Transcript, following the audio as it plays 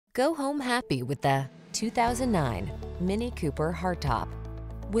Go home happy with the 2009 Mini Cooper Hardtop.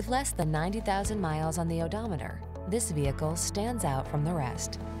 With less than 90,000 miles on the odometer, this vehicle stands out from the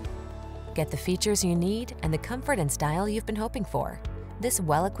rest. Get the features you need and the comfort and style you've been hoping for. This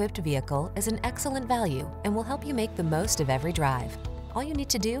well-equipped vehicle is an excellent value and will help you make the most of every drive. All you need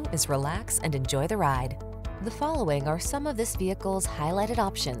to do is relax and enjoy the ride. The following are some of this vehicle's highlighted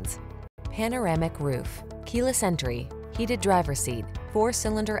options: panoramic roof, keyless entry, heated driver's seat,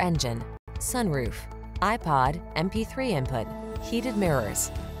 4-cylinder engine, sunroof, iPod, MP3 input, heated mirrors,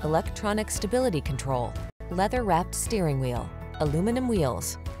 electronic stability control, leather-wrapped steering wheel, aluminum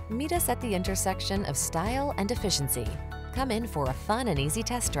wheels. Meet us at the intersection of style and efficiency. Come in for a fun and easy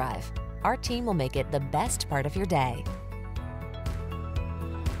test drive. Our team will make it the best part of your day.